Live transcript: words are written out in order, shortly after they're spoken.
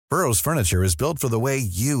Burrow's furniture is built for the way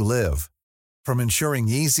you live. From ensuring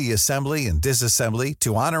easy assembly and disassembly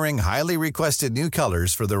to honoring highly requested new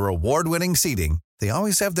colors for their award-winning seating, they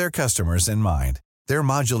always have their customers in mind. Their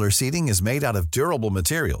modular seating is made out of durable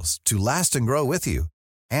materials to last and grow with you.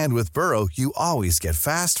 And with Burrow, you always get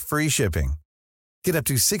fast, free shipping. Get up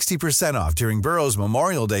to 60% off during Burrow's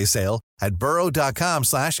Memorial Day sale at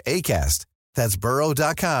burrow.com/ACAST. That's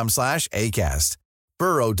burrow.com/ACAST.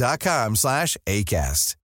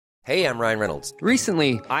 burrow.com/ACAST. Hey, I'm Ryan Reynolds.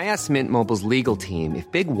 Recently, I asked Mint Mobile's legal team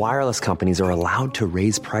if big wireless companies are allowed to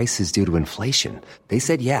raise prices due to inflation. They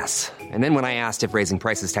said yes. And then when I asked if raising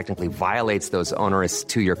prices technically violates those onerous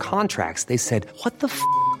two-year contracts, they said, "What the f***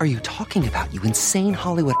 are you talking about, you insane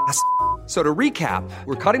Hollywood ass?" So to recap,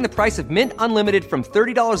 we're cutting the price of Mint Unlimited from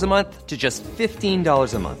 $30 a month to just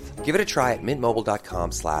 $15 a month. Give it a try at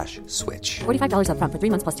mintmobile.com/switch. $45 up front for 3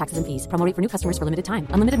 months plus taxes and fees. Promo rate for new customers for limited time.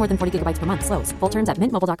 Unlimited more than 40 gigabytes per month. Slows full terms at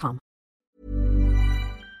mintmobile.com.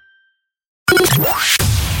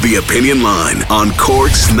 The Opinion Line on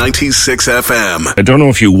Cork's 96 FM. I don't know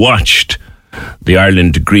if you watched the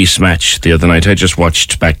Ireland-Greece match the other night. I just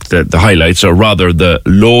watched back the highlights, or rather the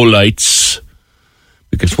lowlights,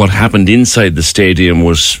 because what happened inside the stadium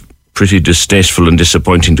was pretty distasteful and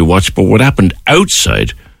disappointing to watch. But what happened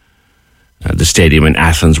outside the stadium in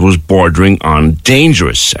Athens was bordering on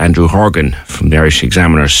dangerous. Andrew Horgan from the Irish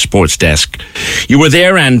Examiner sports desk. You were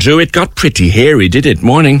there, Andrew. It got pretty hairy, did it?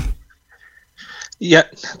 Morning. Yeah,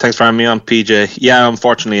 thanks for having me on, PJ. Yeah,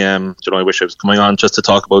 unfortunately, I wish I was coming on just to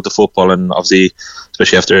talk about the football, and obviously,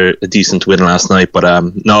 especially after a decent win last night. But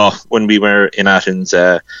no, when we were in Athens,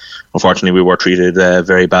 unfortunately, we were treated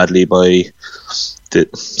very badly by the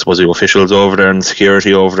officials over there and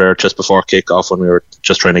security over there just before kick-off, when we were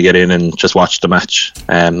just trying to get in and just watch the match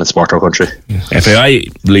and support our country. FAI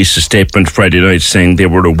released a statement Friday night saying they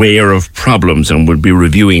were aware of problems and would be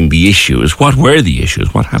reviewing the issues. What were the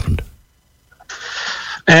issues? What happened?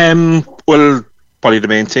 Well, probably the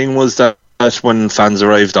main thing was that when fans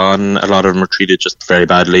arrived on, a lot of them were treated just very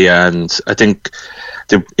badly, and I think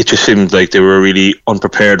it just seemed like they were really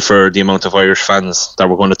unprepared for the amount of Irish fans that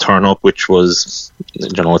were going to turn up, which was,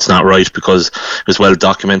 it's not right, because it was well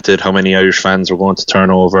documented how many Irish fans were going to turn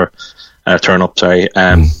up.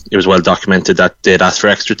 It was well documented that they'd asked for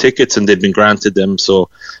extra tickets and they'd been granted them, so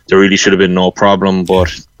there really should have been no problem. But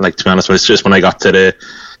to be honest, it's just when I got to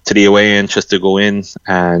the away end just to go in,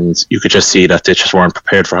 and you could just see that they just weren't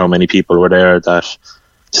prepared for how many people were there, that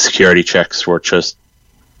the security checks were just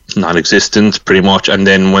non-existent pretty much. And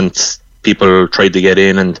then once people tried to get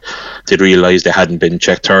in and they realised they hadn't been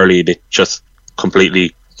checked thoroughly, they just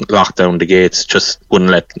completely locked down the gates, just wouldn't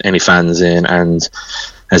let any fans in. And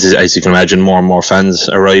as you can imagine, more and more fans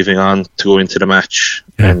arriving on to go into the match,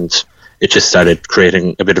 and it just started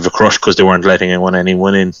creating a bit of a crush because they weren't letting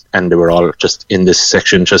anyone in, and they were all just in this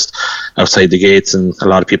section just outside the gates, and a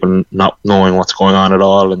lot of people not knowing what's going on at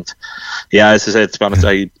all. And yeah, as I said, to be honest,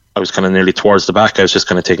 I was kind of nearly towards the back. I was just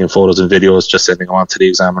kind of taking photos and videos, just sending them on to the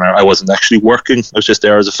Examiner. I wasn't actually working. I was just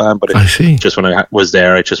there as a fan, but just when I was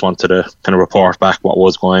there, I just wanted to kind of report back what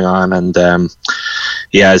was going on. And as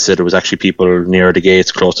I said, there was actually people near the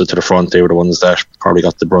gates, closer to the front. They were the ones that probably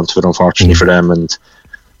got the brunt of it, unfortunately for them. And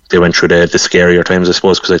they went through the scarier times, I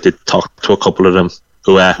suppose, because I did talk to a couple of them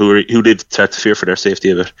who did start to fear for their safety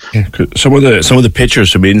of it. Yeah, some of the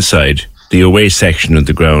pictures from inside the away section of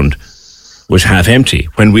the ground was half empty,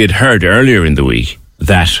 when we had heard earlier in the week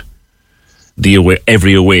that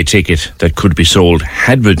every away ticket that could be sold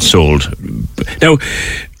had been sold. Now,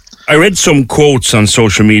 I read some quotes on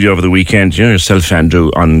social media over the weekend. You know yourself,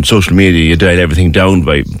 Andrew, on social media you dial everything down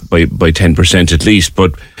by 10% at least,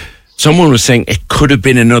 but someone was saying it could have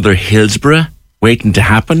been another Hillsborough waiting to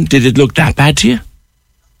happen. Did it look that bad to you?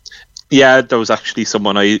 Yeah, there was actually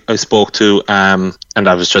someone I spoke to, and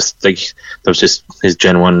that was just his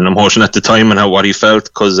genuine emotion at the time and what he felt,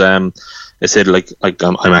 because I said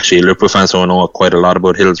I'm actually a Liverpool fan, so I know quite a lot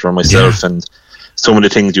about Hillsborough myself, and some of the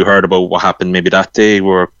things you heard about what happened maybe that day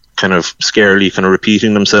were kind of scarily kind of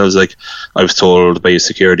repeating themselves. Like, I was told by a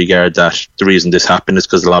security guard that the reason this happened is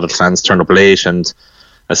because a lot of the fans turned up late, and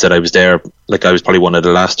I said I was there, I was probably one of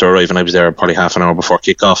the last to arrive, and I was there probably half an hour before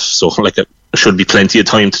kick-off, so it should be plenty of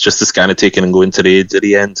time to scan a ticket and go into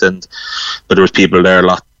the end. But there was people there a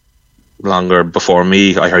lot longer before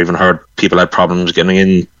me. I even heard people had problems getting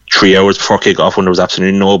in 3 hours before kick-off when there was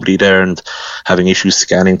absolutely nobody there, and having issues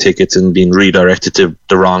scanning tickets and being redirected to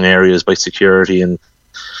the wrong areas by security and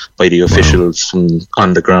by the officials from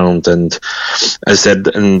on the ground. And as I said,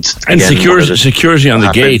 and security on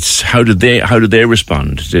the gates, how did they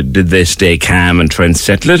respond? Did they stay calm and try and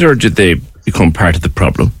settle it, or did they become part of the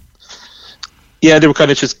problem? Yeah, they were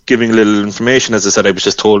kind of just giving a little information. As I said, I was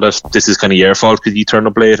just told that this is kind of your fault because you turned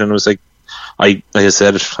up late, and it was like I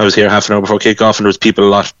said, I was here half an hour before kick-off, and there was people a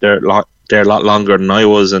lot longer than I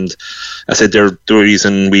was, and I said the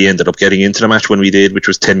reason we ended up getting into the match when we did, which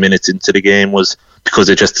was 10 minutes into the game, was because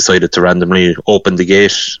they just decided to randomly open the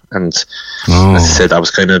gate, and as I said, that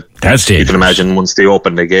was kind of, you can imagine once they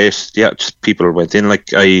opened the gate, just people went in. Like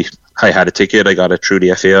I had a ticket, I got it through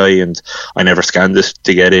the FAI, and I never scanned it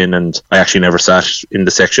to get in, and I actually never sat in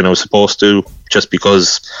the section I was supposed to, just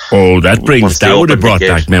because. That would have brought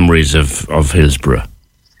back memories of Hillsborough.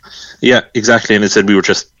 Yeah, exactly. And it said we were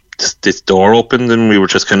just, this door opened, and we were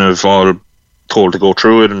just kind of all told to go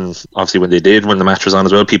through it, and obviously when the match was on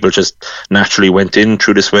as well, people just naturally went in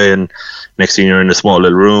through this way, and next thing you're in a small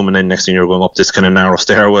little room, and then next thing you're going up this kind of narrow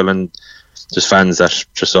stairwell, and just fans that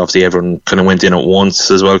just obviously everyone kind of went in at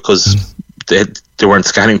once as well, because they weren't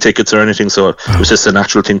scanning tickets or anything, so it was just a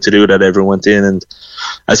natural thing to do that everyone went in. And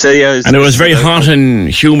I say, and it was very hot and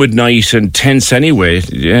humid night and tense anyway.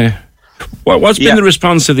 Yeah, what's been the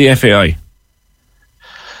response of the FAI?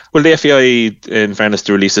 Well, the FAI, in fairness,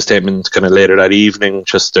 they released a statement kind of later that evening.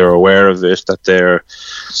 Just they're aware of it, that they're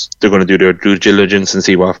going to do their due diligence and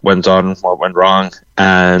see what went on, what went wrong.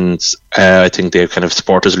 And I think they're kind of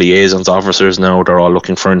supporters liaisons officers now. They're all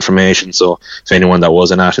looking for information. So if anyone that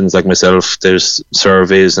was in Athens, like myself, there's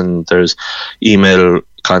surveys and there's email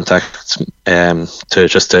contacts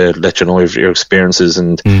to let you know of your experiences.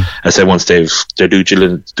 And I said once they've their due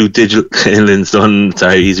diligence done, it's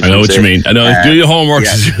easy. I know what you mean. I know. Do your homework.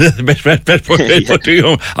 Do your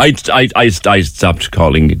homework. I stopped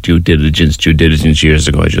calling it due diligence years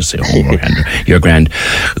ago. I just say homework, Andrew. You're grand.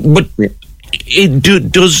 But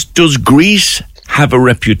does Greece have a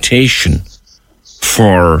reputation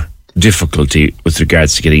for difficulty with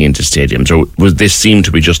regards to getting into stadiums, or was this seem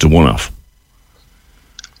to be just a one-off?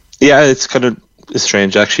 Yeah, it's kind of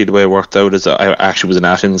strange actually. The way it worked out is I actually was in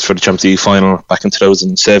Athens for the Champions League final back in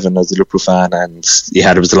 2007 as a Liverpool fan, and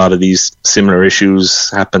there was a lot of these similar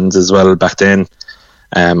issues happened as well back then.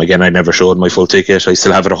 Again, I never showed my full ticket. I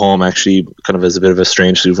still have it at home actually, kind of as a bit of a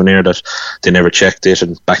strange souvenir that they never checked it,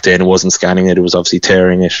 and back then it wasn't scanning it, it was obviously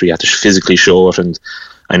tearing it. We had to physically show it, and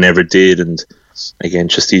I never did. And again,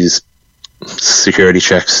 just these security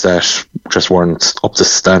checks that just weren't up to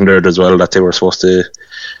standard as well, that they were supposed to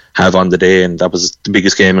have on the day, and that was the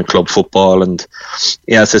biggest game in club football. And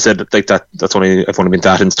as I said, like I've only been to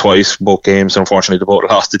Athens twice, both games. Unfortunately, they both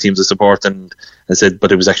lost the teams I support, and I said,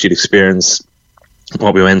 but it was actually the experience.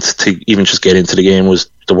 What we went to even just get into the game was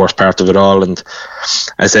the worst part of it all. And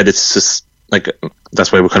I said, it's just like,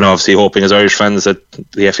 that's why we're kind of obviously hoping as Irish fans that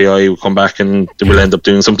the FAI will come back and they will end up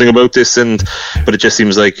doing something about this. But it just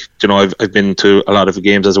seems like, I've been to a lot of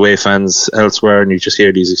games as away fans elsewhere, and you just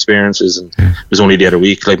hear these experiences. And it was only the other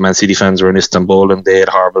week, like Man City fans were in Istanbul and they had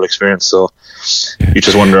a horrible experience. So you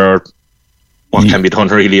just wonder what can be done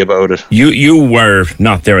really about it. You were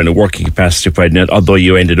not there in a working capacity, Friday night, although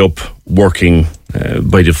you ended up working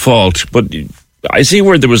by default. But I see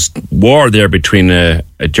where there was war there between a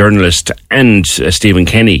journalist and Stephen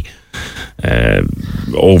Kenny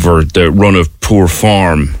over the run of poor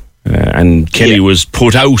form. And Kenny was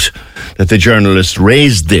put out that the journalist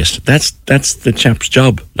raised this. That's the chap's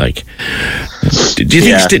job. Like, do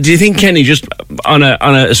you think Kenny, just on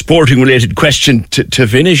a sporting related question to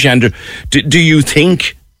finish, Andrew, do you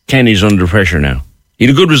think Kenny's under pressure now? He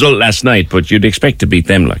had a good result last night, but you'd expect to beat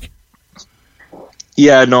them, like.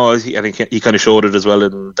 Yeah, no, I think he kind of showed it as well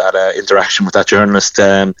in that interaction with that journalist.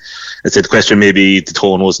 I said the question, maybe the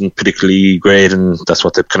tone wasn't particularly great, and that's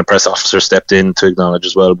what the kind of press officer stepped in to acknowledge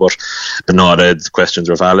as well. But no, the questions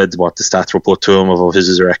were valid. What the stats were put to him of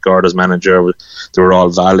his record as manager, they were all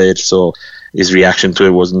valid. So his reaction to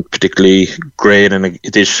it wasn't particularly great, and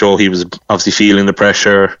it did show he was obviously feeling the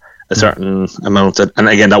pressure a certain amount. And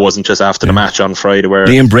again, that wasn't just after the match on Friday, where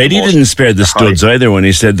Liam Brady didn't spare the studs either when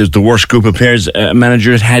he said there's the worst group of players a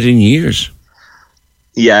manager had in years.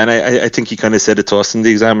 Yeah, and I think he kind of said it to us in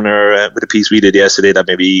the Examiner with the piece we did yesterday, that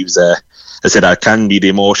maybe he was I said that can be the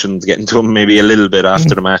emotions getting to him maybe a little bit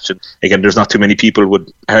after the match. And again, there's not too many people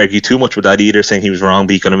would argue too much with that either, saying he was wrong,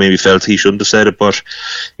 but he kind of maybe felt he shouldn't have said it. But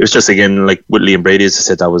it was just, again, like with Liam Brady, as I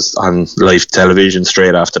said, that was on live television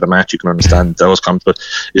straight after the match. You can understand those comments. But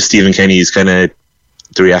Stephen Kenny's kind of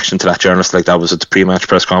the reaction to that journalist, like that was at the pre-match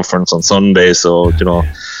press conference on Sunday. So,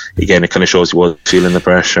 again, it kind of shows he was feeling the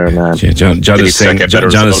pressure. And John is saying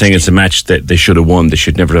it's a match that they should have won. They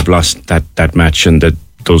should never have lost that match, and that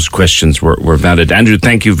those questions were valid. Andrew,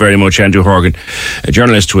 thank you very much. Andrew Horgan, a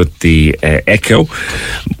journalist with the Echo,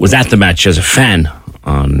 was at the match as a fan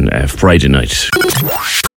on Friday night.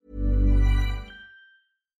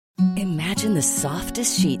 Imagine the the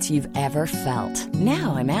softest sheets you've ever felt.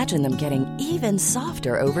 Now imagine them getting even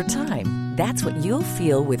softer over time. That's what you'll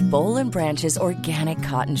feel with Boll & Branch's organic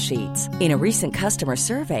cotton sheets. In a recent customer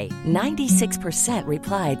survey, 96%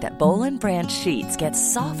 replied that Boll & Branch sheets get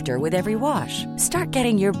softer with every wash. Start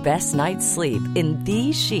getting your best night's sleep in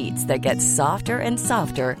these sheets that get softer and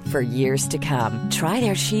softer for years to come. Try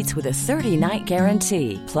their sheets with a 30-night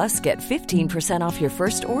guarantee. Plus, get 15% off your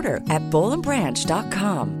first order at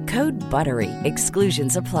bollandbranch.com. Code BUTTERY.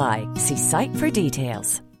 Exclusions apply. See site for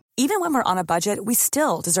details. Even when we're on a budget, we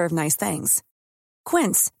still deserve nice things.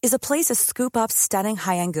 Quince is a place to scoop up stunning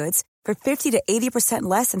high-end goods for 50 to 80%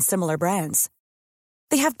 less than similar brands.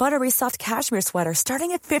 They have buttery soft cashmere sweaters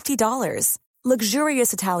starting at $50,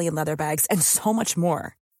 luxurious Italian leather bags, and so much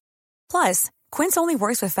more. Plus, Quince only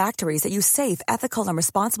works with factories that use safe, ethical, and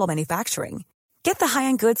responsible manufacturing. Get the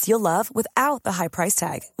high-end goods you'll love without the high price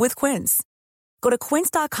tag with Quince. Go to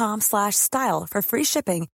quince.com/style for free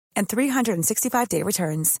shipping and 365-day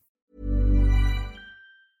returns.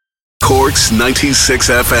 Cork's 96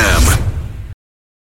 FM.